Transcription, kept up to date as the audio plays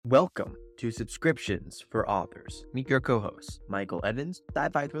Welcome to Subscriptions for Authors. Meet your co-hosts, Michael Evans,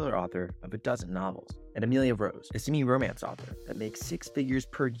 sci-fi thriller author of a dozen novels, and Amelia Rose, a semi-romance author that makes six figures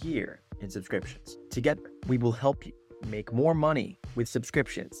per year in subscriptions. Together, we will help you make more money with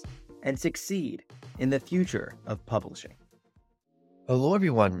subscriptions and succeed in the future of publishing. Hello,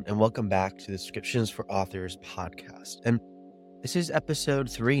 everyone, and welcome back to the Subscriptions for Authors podcast. And this is episode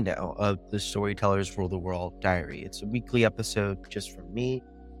 3 now of the Storytellers Rule the World Diary. It's a weekly episode just from me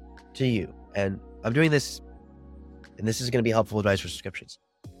to you. And I'm doing this, and this is going to be helpful advice for subscriptions,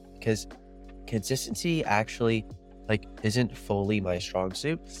 because consistency actually isn't fully my strong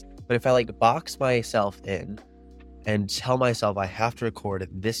suit. But if I box myself in and tell myself I have to record at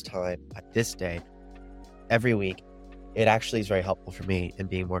this time, at this day, every week, it actually is very helpful for me in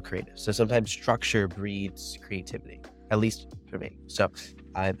being more creative. So sometimes structure breeds creativity, at least for me. So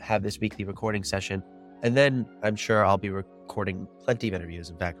I have this weekly recording session, and then I'm sure I'll be recording plenty of interviews.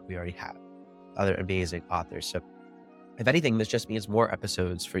 In fact, we already have other amazing authors. So if anything, this just means more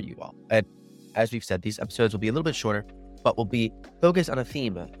episodes for you all. And as we've said, these episodes will be a little bit shorter, but will be focused on a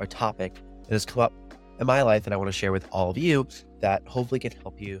theme or topic that has come up in my life that I want to share with all of you that hopefully can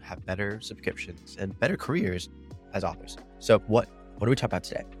help you have better subscriptions and better careers as authors. So what do we talk about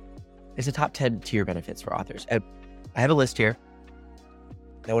today? It's the top 10 tier benefits for authors. And I have a list here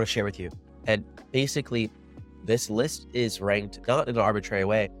that I want to share with you. And basically, this list is ranked not in an arbitrary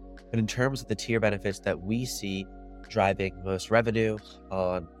way, but in terms of the tier benefits that we see driving most revenue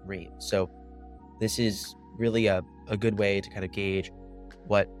on Ream. So this is really a good way to kind of gauge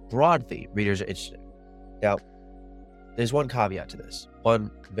what broadly readers are interested in. Now, there's one caveat to this, one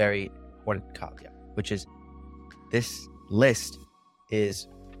very important caveat, which is this list is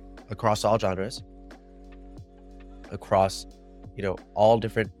across all genres, across, all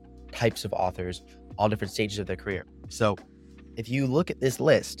different types of authors, all different stages of their career. So if you look at this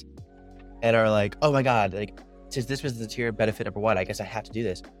list and are like, oh my God, since this was the tier benefit number 1, I guess I have to do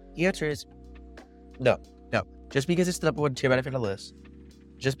this. The answer is no. Just because it's the number 1 tier benefit on the list,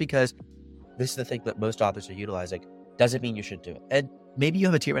 just because this is the thing that most authors are utilizing, doesn't mean you should do it. And maybe you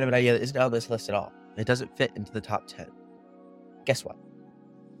have a tier benefit idea that isn't on this list at all. It doesn't fit into the top 10. Guess what?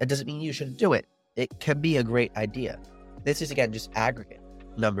 That doesn't mean you shouldn't do it. It can be a great idea. This is, again, just aggregate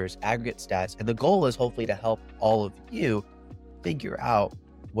numbers, aggregate stats. And the goal is hopefully to help all of you figure out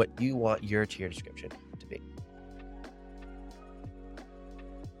what you want your tier description to be.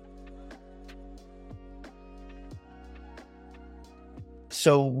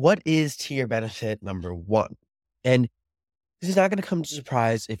 So what is tier benefit number 1? And this is not going to come as a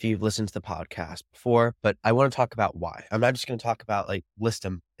surprise if you've listened to the podcast before, but I want to talk about why. I'm not just going to talk about list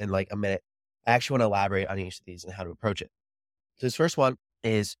them in a minute. I actually want to elaborate on each of these and how to approach it. So this first one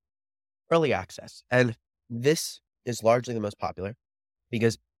is early access. And this is largely the most popular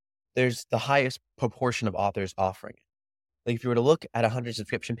because there's the highest proportion of authors offering it. If you were to look at 100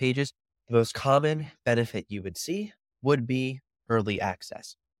 subscription pages, the most common benefit you would see would be early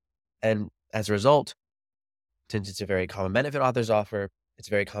access. And as a result, since it's a very common benefit authors offer, it's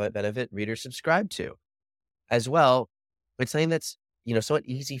a very common benefit readers subscribe to. As well, it's something that's, somewhat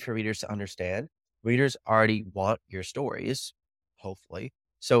easy for readers to understand. Readers already want your stories, hopefully.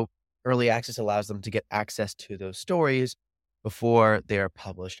 So early access allows them to get access to those stories before they are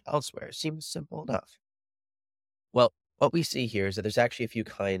published elsewhere. Seems simple enough. Well, what we see here is that there's actually a few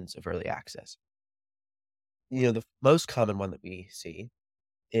kinds of early access. The most common one that we see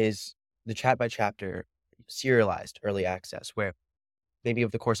is the chat by chapter serialized early access, where maybe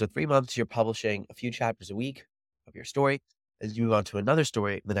over the course of 3 months, you're publishing a few chapters a week of your story, and you move on to another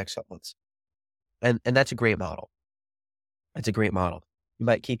story in the next couple months. And that's a great model. It's a great model. You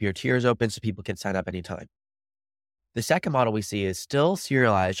might keep your tiers open so people can sign up anytime. The second model we see is still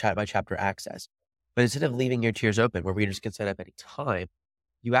serialized chat by chapter access, but instead of leaving your tiers open where readers can sign up anytime,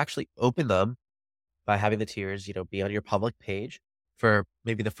 you actually open them by having the tiers, be on your public page for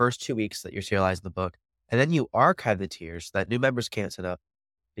maybe the first 2 weeks that you're serializing the book. And then you archive the tiers so that new members can't sign up,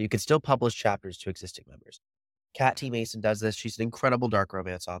 but you can still publish chapters to existing members. Kat T. Mason does this. She's an incredible dark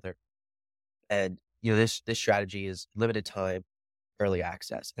romance author. And, this strategy is limited time early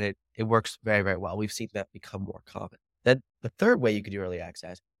access. And it works very, very well. We've seen that become more common. Then the third way you could do early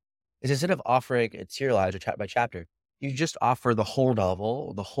access is instead of offering it serialized or chapter by chapter, you just offer the whole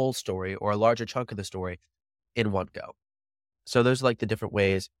novel, the whole story, or a larger chunk of the story in one go. So those are the different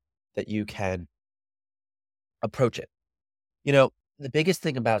ways that you can approach it. The biggest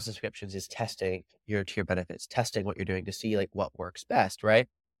thing about subscriptions is testing your tier benefits, testing what you're doing to see what works best, right?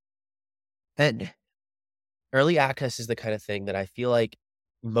 And early access is the kind of thing that I feel like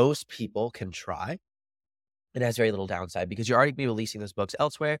most people can try. It has very little downside because you're already gonna be releasing those books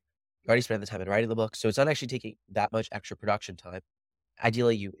elsewhere. You're already spending the time in writing the book, so it's not actually taking that much extra production time.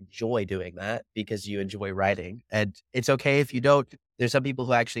 Ideally, you enjoy doing that because you enjoy writing, and it's okay if you don't. There's some people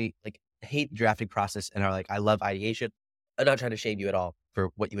who actually, like, hate the drafting process and are like, "I love ideation." I'm not trying to shame you at all for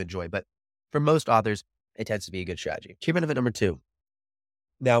what you enjoy, but for most authors, it tends to be a good strategy. Tier benefit number 2.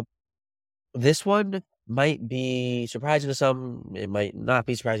 Now, this one might be surprising to some, it might not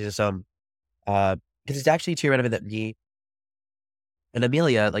be surprising to some, because it's actually a tier benefit that me and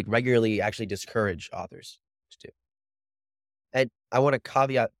Amelia, like, regularly actually discourage authors to do. And I wanna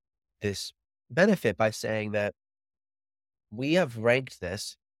caveat this benefit by saying that we have ranked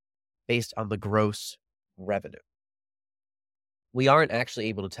this based on the gross revenue. We aren't actually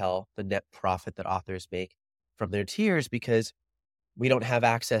able to tell the net profit that authors make from their tiers because we don't have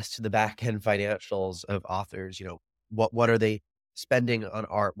access to the back end financials of authors. What are they spending on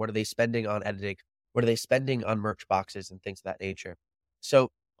art? What are they spending on editing? What are they spending on merch boxes and things of that nature?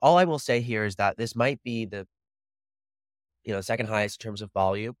 So all I will say here is that this might be the second highest in terms of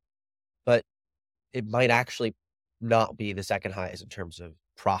volume, but it might actually not be the second highest in terms of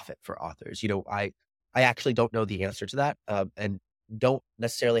profit for authors. I actually don't know the answer to that, and don't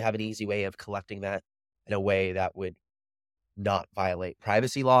necessarily have an easy way of collecting that in a way that would not violate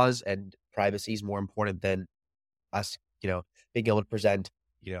privacy laws, and privacy is more important than us, being able to present,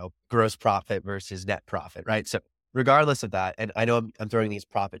 gross profit versus net profit, right? So regardless of that, and I know I'm throwing these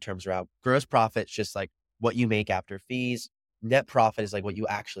profit terms around, gross profit's just like what you make after fees. Net profit is like what you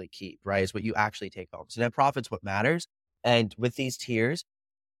actually keep, right? It's what you actually take home. So net profit's what matters. And with these tiers,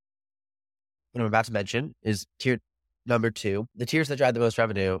 what I'm about to mention is tier number 2. The tiers that drive the most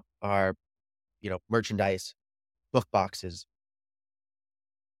revenue are, merchandise, book boxes,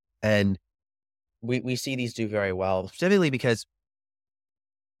 and we see these do very well, specifically because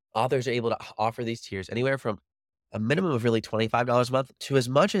authors are able to offer these tiers anywhere from a minimum of really $25 a month to as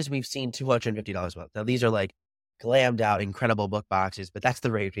much as we've seen $250 a month. Now, these are like glammed out, incredible book boxes, but that's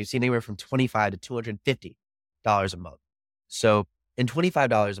the range. We've seen anywhere from $25 to $250 a month. So, and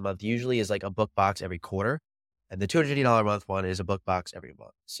 $25 a month usually is like a book box every quarter. And the $250 a month one is a book box every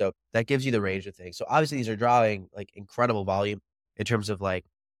month. So that gives you the range of things. So obviously these are drawing like incredible volume in terms of like,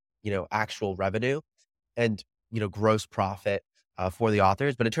 actual revenue and, gross profit for the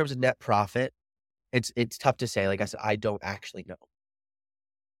authors. But in terms of net profit, it's tough to say. Like I said, I don't actually know.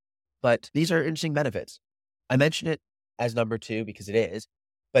 But these are interesting benefits. I mention it as number 2 because it is,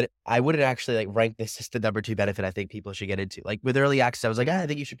 but I wouldn't actually like rank this as the number 2 benefit I think people should get into. Like with early access, I was like, I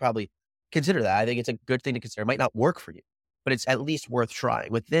think you should probably consider that. I think it's a good thing to consider. It might not work for you, but it's at least worth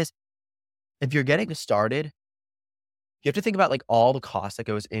trying. With this, if you're getting started, you have to think about like all the cost that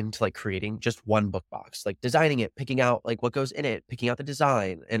goes into like creating just one book box, like designing it, picking out like what goes in it, picking out the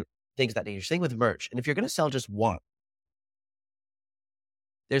design and things of that nature. Same with merch. And if you're going to sell just one,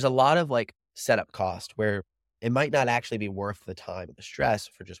 there's a lot of like setup cost where it might not actually be worth the time and the stress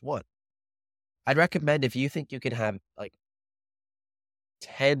for just one. I'd recommend if you think you can have like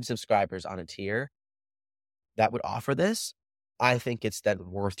 10 subscribers on a tier that would offer this, I think it's then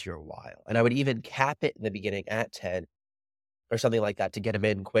worth your while. And I would even cap it in the beginning at 10 or something like that to get them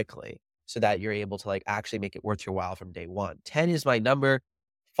in quickly so that you're able to like actually make it worth your while from day one. 10 is my number.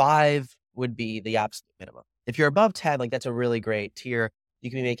 5 would be the absolute minimum. If you're above 10, like that's a really great tier. You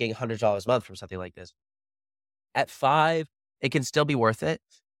can be making $100 a month from something like this. At 5, it can still be worth it.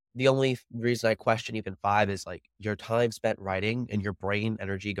 The only reason I question even 5 is like your time spent writing and your brain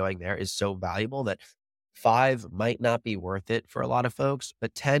energy going there is so valuable that 5 might not be worth it for a lot of folks,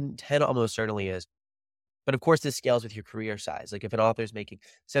 but 10 almost certainly is. But of course, this scales with your career size. Like if an author is making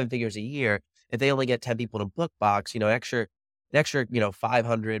 7 figures a year, if they only get 10 people in a book box, an extra,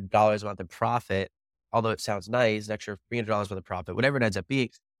 $500 a month in profit, although it sounds nice, an extra $300 worth of profit, whatever it ends up being,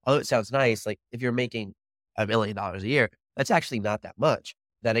 although it sounds nice, like if you're making $1 million a year, that's actually not that much.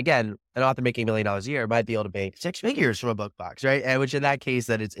 Then again, an author making $1 million a year might be able to make 6 figures from a book box, right? And which in that case,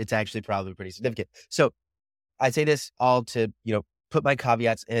 then it's actually probably pretty significant. So I say this all to, put my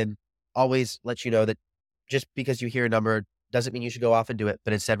caveats in, always let you know that just because you hear a number doesn't mean you should go off and do it,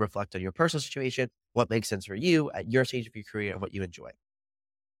 but instead reflect on your personal situation, what makes sense for you at your stage of your career and what you enjoy.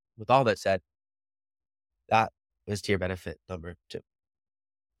 With all that said, that was tier benefit number 2.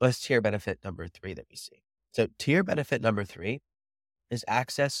 What's tier benefit number 3 that we see? So tier benefit number 3 is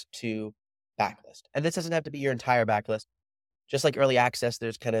access to backlist. And this doesn't have to be your entire backlist. Just like early access,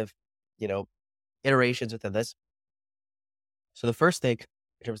 there's kind of, iterations within this. So the first thing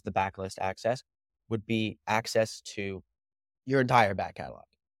in terms of the backlist access would be access to your entire back catalog,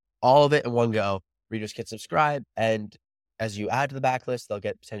 all of it in one go. Readers can subscribe, and as you add to the backlist, they'll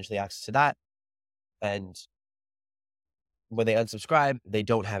get potentially access to that. And when they unsubscribe, they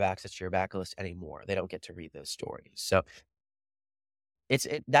don't have access to your backlist anymore. They don't get to read those stories. So that's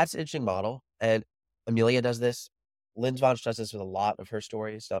an interesting model. And Amelia does this. Lynn Vonch does this with a lot of her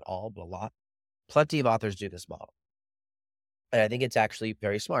stories, not all, but a lot. Plenty of authors do this model. And I think it's actually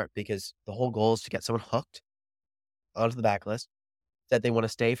very smart because the whole goal is to get someone hooked onto the backlist, that they want to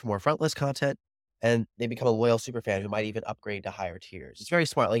stay for more frontlist content, and they become a loyal super fan who might even upgrade to higher tiers. It's very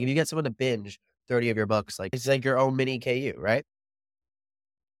smart. Like if you get someone to binge 30 of your books, like it's like your own mini KU, right?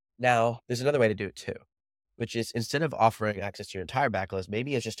 Now, there's another way to do it too, which is instead of offering access to your entire backlist,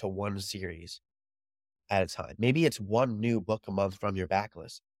 maybe it's just to one series at a time. Maybe it's one new book a month from your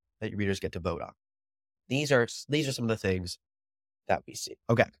backlist that your readers get to vote on. These are some of the things that we see.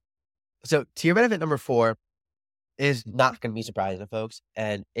 Okay. So tier benefit number 4 is not going to be surprising to folks.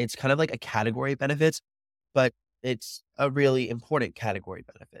 And it's kind of like a category of benefits, but it's a really important category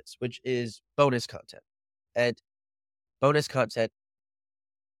of benefits, which is bonus content. And bonus content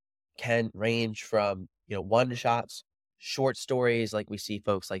can range from, one shots, short stories, like we see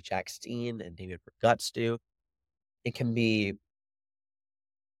folks like Jack Steen and David Bergutz do. It can be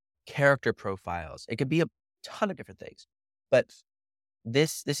character profiles. It could be a ton of different things, but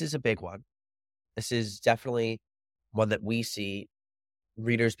this is a big one. This is definitely one that we see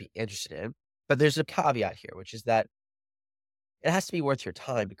readers be interested in, but there's a caveat here, which is that it has to be worth your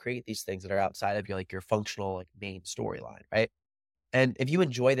time to create these things that are outside of your functional main storyline, right? And if you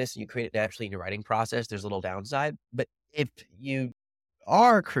enjoy this and you create it naturally in your writing process, there's a little downside. But if you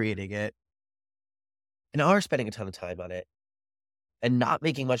are creating it and are spending a ton of time on it and not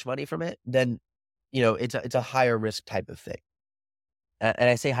making much money from it, then it's a higher risk type of thing. And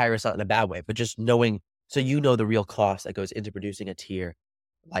I say higher risk not in a bad way, but just knowing, so the real cost that goes into producing a tier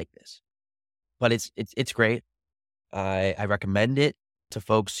like this. But it's great. I recommend it to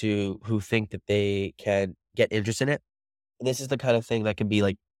folks who think that they can get interest in it. And this is the kind of thing that can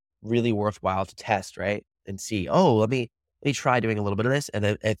be really worthwhile to test, right? And see, let me try doing a little bit of this. And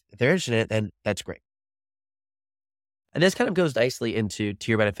then if they're interested in it, then that's great. And this kind of goes nicely into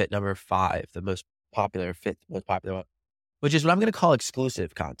tier benefit number 5, the most popular one, which is what I'm going to call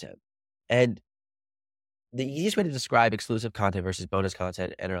exclusive content. And the easiest way to describe exclusive content versus bonus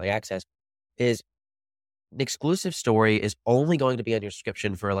content and early access is an exclusive story is only going to be on your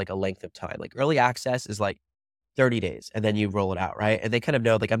subscription for a length of time. Like early access is 30 days and then you roll it out, right? And they kind of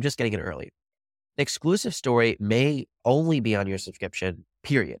know I'm just getting it early. An exclusive story may only be on your subscription,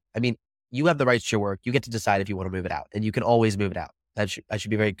 period. I mean, you have the rights to your work. You get to decide if you want to move it out, and you can always move it out. I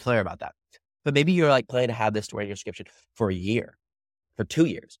should be very clear about that. But maybe you're planning to have this story on your subscription for a year, for 2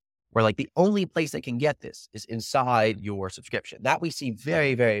 years, where the only place they can get this is inside your subscription. That we see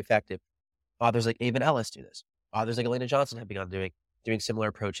very, very effective. Authors like Avon Ellis do this. Authors like Elena Johnson have begun doing similar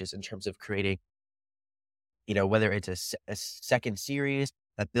approaches in terms of creating, whether it's a second series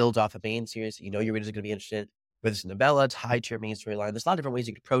that builds off a main series, your readers are going to be interested in, whether it's a novella tied to your main storyline. There's a lot of different ways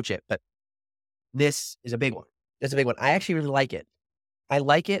you can approach it, but this is a big one. It's a big one. I actually really like it. I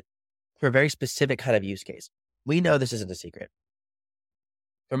like it for a very specific kind of use case. We know this isn't a secret.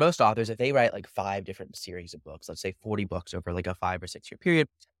 For most authors, if they write 5 different series of books, let's say 40 books over a 5 or 6 year period,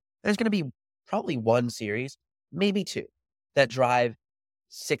 there's going to be probably one series, maybe 2, that drive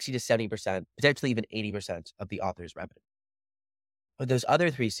 60 to 70%, potentially even 80% of the author's revenue. But those other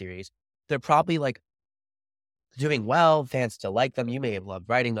 3 series, they're probably doing well. Fans still like them. You may have loved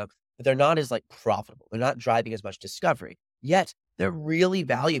writing them, but they're not as profitable. They're not driving as much discovery. Yet they're really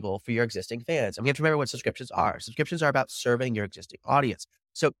valuable for your existing fans. And we have to remember what subscriptions are. Subscriptions are about serving your existing audience.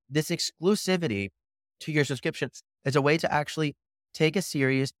 So this exclusivity to your subscriptions is a way to actually take a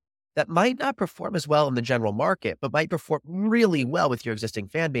series that might not perform as well in the general market, but might perform really well with your existing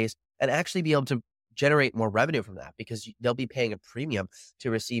fan base and actually be able to generate more revenue from that because they'll be paying a premium to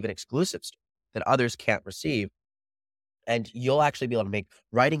receive an exclusive story that others can't receive. And you'll actually be able to make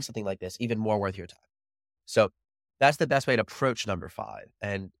writing something like this even more worth your time. So that's the best way to approach number 5.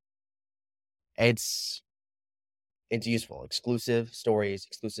 And it's useful. Exclusive stories,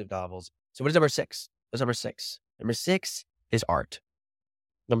 exclusive novels. So what is number 6? What's number 6? Number 6 is art.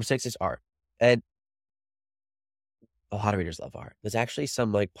 Number 6 is art. And a lot of readers love art. There's actually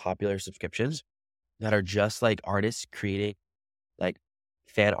some popular subscriptions that are just artists creating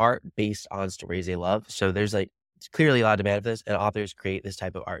fan art based on stories they love. So there's it's clearly a lot of demand for this, and authors create this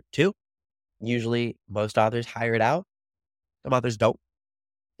type of art too. Usually most authors hire it out. Some authors don't.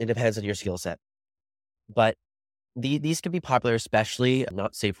 It depends on your skill set. But these can be popular, especially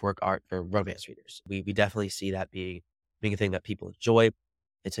not safe work art for romance readers. We definitely see that being a thing that people enjoy.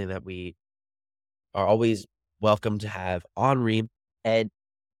 It's something that we are always welcome to have on Ream. And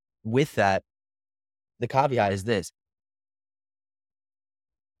with that, the caveat is this.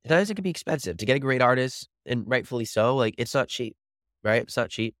 sometimes it can be expensive to get a great artist, and rightfully so. Like, it's not cheap, right? It's not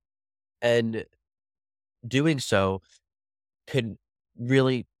cheap. And doing so could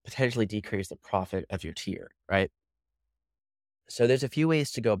really potentially decrease the profit of your tier, right? So there's a few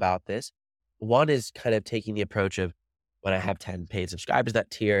ways to go about this. One is kind of taking the approach of when I have 10 paid subscribers, that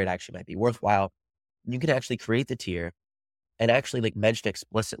tier, it actually might be worthwhile. You can actually create the tier and actually like mention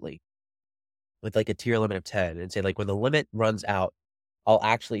explicitly with like a tier limit of 10 and say like when the limit runs out, I'll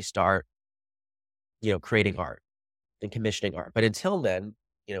actually start, creating art and commissioning art. But until then,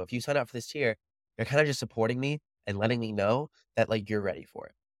 if you sign up for this tier, you're kind of just supporting me and letting me know that like you're ready for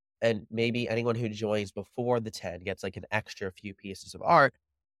it. And maybe anyone who joins before the 10 gets like an extra few pieces of art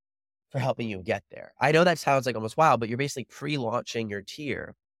for helping you get there. I know that sounds like almost wild, but you're basically pre-launching your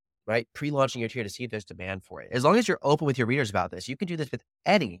tier, right? Pre-launching your tier to see if there's demand for it. As long as you're open with your readers about this, you can do this with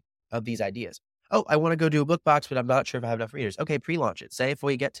any of these ideas. Oh, I want to go do a book box, but I'm not sure if I have enough readers. Okay, pre-launch it. Say if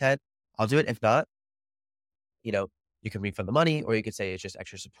we get 10, I'll do it. If not, you know, you can refund the money, or you could say it's just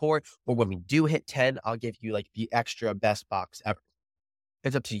extra support. Or when we do hit 10, I'll give you like the extra best box ever.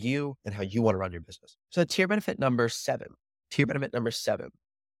 It's up to you and how you want to run your business. So tier benefit number 7. Tier benefit number 7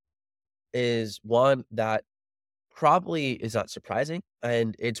 is one that probably is not surprising,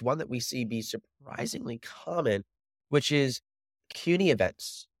 and it's one that we see be surprisingly common, which is CUNY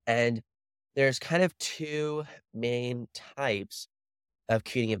events. And there's kind of two main types of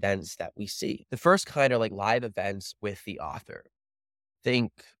CUNY events that we see. The first kind are like live events with the author.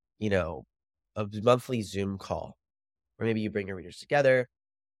 Think, a monthly Zoom call where maybe you bring your readers together.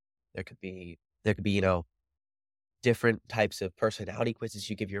 There could be different types of personality quizzes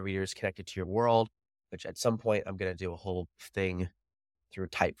you give your readers connected to your world, which at some point I'm going to do a whole thing through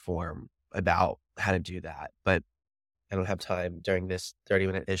Typeform about how to do that. But I don't have time during this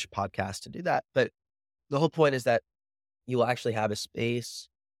 30-minute-ish podcast to do that. But the whole point is that you will actually have a space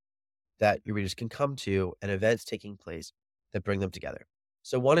that your readers can come to and events taking place that bring them together.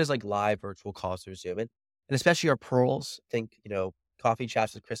 So one is like live virtual calls through Zoom, and especially our pearls. Think, coffee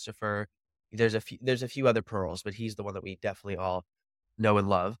chats with Christopher. There's a few other pearls, but he's the one that we definitely all know and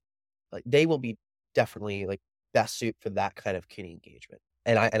love. Like they will be definitely like best suit for that kind of CUNY engagement.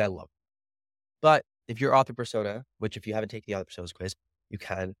 And I love it. But if you're author persona, which if you haven't taken the author personas quiz, you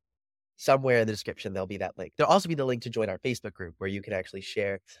can. Somewhere in the description, there'll be that link. There'll also be the link to join our Facebook group where you can actually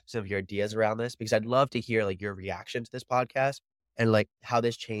share some of your ideas around this, because I'd love to hear like your reaction to this podcast and like how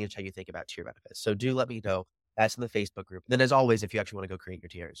this changed how you think about tier benefits. So do let me know. That's in the Facebook group. Then as always, if you actually want to go create your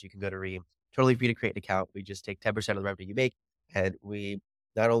tiers, you can go to Reem. Totally free to create an account. We just take 10% of the revenue you make, and we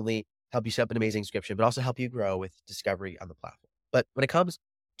not only help you set up an amazing subscription, but also help you grow with discovery on the platform. But when it comes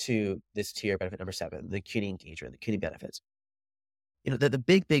to this tier benefit number 7, the CUNY engagement, the CUNY benefits, the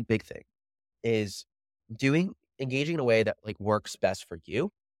big, big, big thing is engaging in a way that like works best for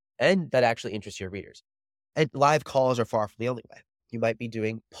you and that actually interests your readers. And live calls are far from the only way. You might be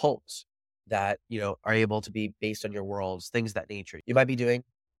doing polls that, are able to be based on your worlds, things of that nature. You might be doing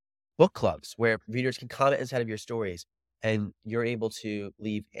book clubs where readers can comment inside of your stories and you're able to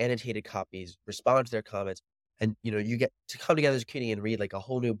leave annotated copies, respond to their comments. And, you get to come together as a community and read like a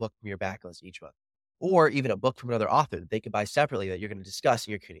whole new book from your backlist each month, or even a book from another author that they could buy separately that you're going to discuss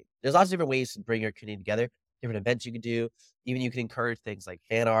in your community. There's lots of different ways to bring your community together, different events you could do. Even you can encourage things like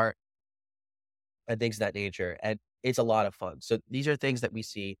fan art and things of that nature. And it's a lot of fun. So these are things that we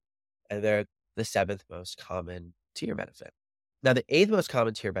see, and they're the 7th most common tier benefit. Now, the 8th most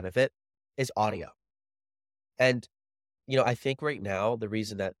common tier benefit is audio. And, I think right now, the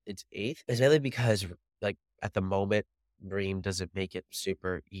reason that it's 8th is mainly because like at the moment, Reem doesn't make it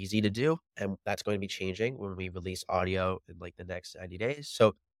super easy to do. And that's going to be changing when we release audio in like the next 90 days.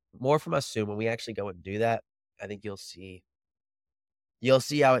 So more from us soon. When we actually go and do that, I think you'll see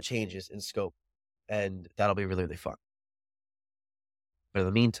how it changes in scope, and that'll be really, really fun. But in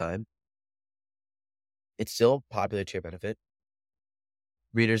the meantime, it's still a popular tier benefit.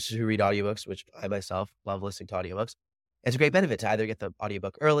 Readers who read audiobooks, which I myself love listening to audiobooks, it's a great benefit to either get the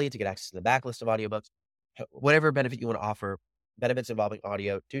audiobook early, to get access to the backlist of audiobooks, whatever benefit you want to offer. Benefits involving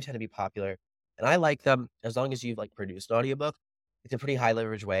audio do tend to be popular, and I like them as long as you've like produced an audiobook. It's a pretty high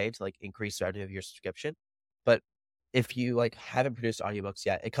leverage way to like increase the revenue of your subscription. But if you like haven't produced audiobooks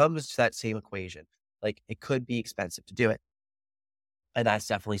yet, it comes to that same equation. Like it could be expensive to do it. And that's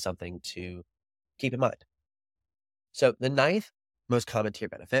definitely something to keep in mind. So the 9th most common tier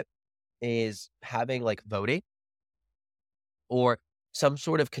benefit is having like voting or some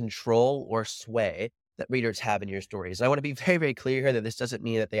sort of control or sway that readers have in your stories. I want to be very, very clear here that this doesn't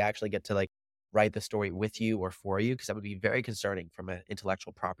mean that they actually get to like write the story with you or for you, because that would be very concerning from an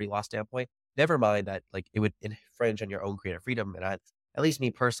intellectual property law standpoint. Never mind that like it would infringe on your own creative freedom. And at least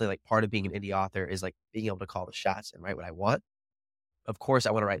me personally, like part of being an indie author is like being able to call the shots and write what I want. Of course,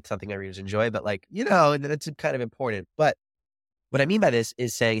 I want to write something my readers enjoy, but like, that's kind of important. But what I mean by this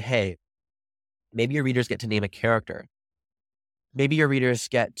is saying, hey, maybe your readers get to name a character. Maybe your readers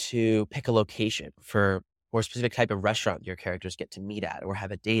get to pick a location for or a specific type of restaurant your characters get to meet at or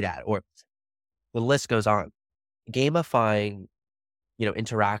have a date at, or the list goes on. Gamifying,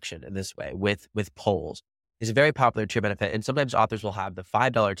 interaction in this way with polls is a very popular tier benefit. And sometimes authors will have the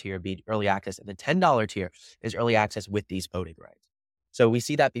 $5 tier be early access, and the $10 tier is early access with these voting rights. So we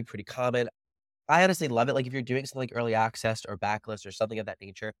see that be pretty common. I honestly love it. Like if you're doing something like early access or backlist or something of that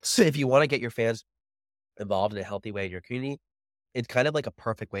nature, so if you want to get your fans involved in a healthy way in your community, it's kind of like a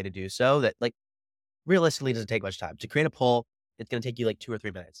perfect way to do so that like realistically doesn't take much time. To create a poll, it's going to take you like 2 or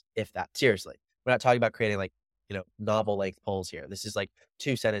 3 minutes, if that. Seriously. We're not talking about creating like, novel length polls here. This is like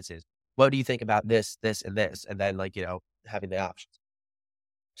 2 sentences. What do you think about this, this, and this? And then like, having the options.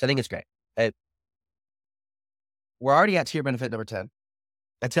 So I think it's great. We're already at tier benefit number 10.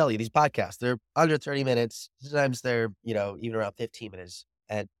 I tell you, these podcasts, they're under 30 minutes. Sometimes they're, even around 15 minutes.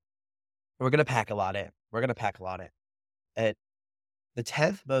 And we're going to pack a lot in. And the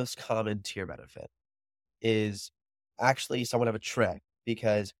 10th most common tier benefit is actually somewhat of a trick,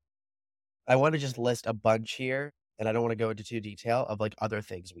 because I want to just list a bunch here and I don't want to go into too detail of like other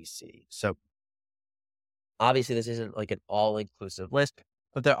things we see. So obviously this isn't like an all-inclusive list,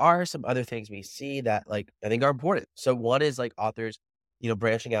 but there are some other things we see that like I think are important. So one is like authors,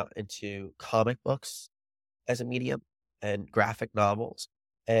 branching out into comic books as a medium and graphic novels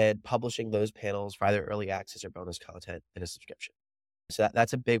and publishing those panels for either early access or bonus content in a subscription. So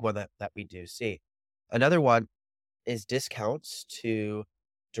that's a big one that we do see. Another one is discounts to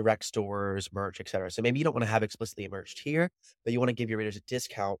direct stores, merch, etc. So maybe you don't want to have explicitly a merch tier, but you want to give your readers a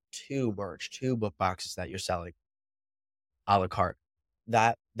discount to merch, to book boxes that you're selling a la carte.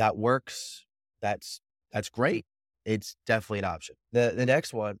 That works. That's great. It's definitely an option. The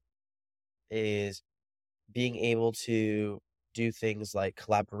next one is being able to do things like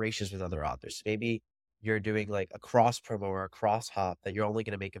collaborations with other authors. Maybe you're doing like a cross promo or a cross hop that you're only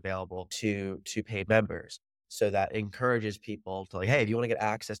going to make available to paid members. So that encourages people to like, hey, if you want to get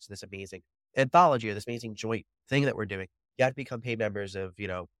access to this amazing anthology or this amazing joint thing that we're doing, you have to become paid members of,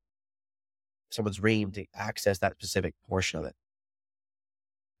 someone's Ream to access that specific portion of it.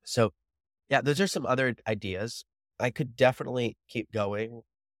 So yeah, those are some other ideas. I could definitely keep going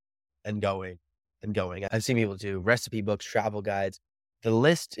and going and going. I've seen people do recipe books, travel guides. The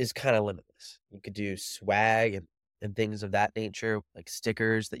list is kind of limitless. You could do swag and things of that nature, like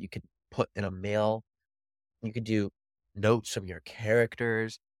stickers that you could put in a mail. You could do notes from your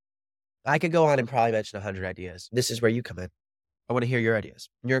characters. I could go on and probably mention 100 ideas. This is where you come in. I want to hear your ideas.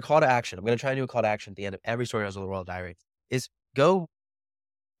 Your call to action. I'm going to try and do a call to action at the end of every Story Tales of the World Diary is go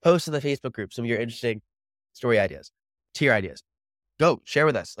post in the Facebook group some of your interesting story ideas, tier ideas. Go share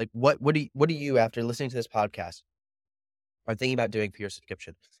with us. Like what do you after listening to this podcast are thinking about doing for your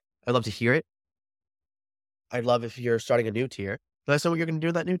subscription? I'd love to hear it. I'd love if you're starting a new tier. Let us know what you're going to do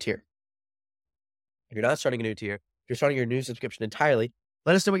in that new tier. If you're not starting a new tier, if you're starting your new subscription entirely,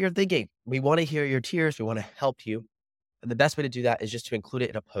 let us know what you're thinking. We want to hear your tiers. We want to help you. And the best way to do that is just to include it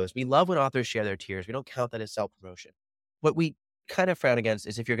in a post. We love when authors share their tiers. We don't count that as self-promotion. What we kind of frown against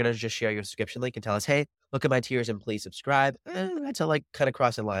is if you're going to just share your subscription link and tell us, hey, look at my tiers and please subscribe. That's a like kind of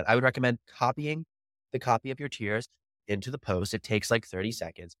crossing line. I would recommend copying the copy of your tiers into the post. It takes like 30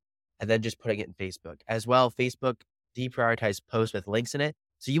 seconds and then just putting it in Facebook. As well, Facebook deprioritized posts with links in it.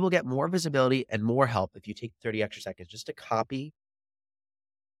 So you will get more visibility and more help if you take 30 extra seconds just to copy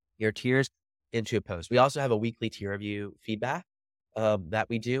your tiers into a post. We also have a weekly tier review feedback that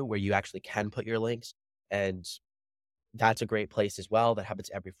we do where you actually can put your links, and that's a great place as well. That happens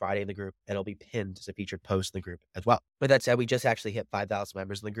every Friday in the group, and it'll be pinned as a featured post in the group as well. With that said, we just actually hit 5,000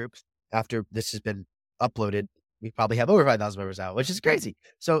 members in the group. After this has been uploaded, we probably have over 5,000 members now, which is crazy.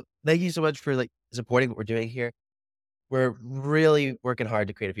 So thank you so much for like supporting what we're doing here. We're really working hard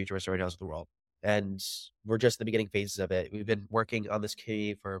to create a future where story tells the world. And we're just in the beginning phases of it. We've been working on this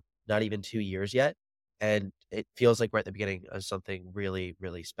community for not even 2 years yet. And it feels like we're at the beginning of something really,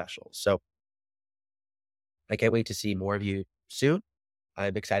 really special. So I can't wait to see more of you soon.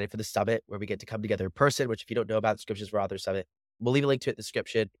 I'm excited for the summit where we get to come together in person, which if you don't know about the Subscriptions for Authors Summit, we'll leave a link to it in the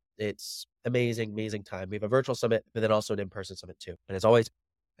description. It's amazing, amazing time. We have a virtual summit, but then also an in-person summit too. And as always,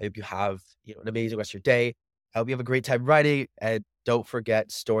 I hope you have an amazing rest of your day. I hope you have a great time writing, and don't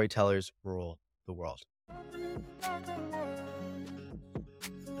forget, storytellers rule the world.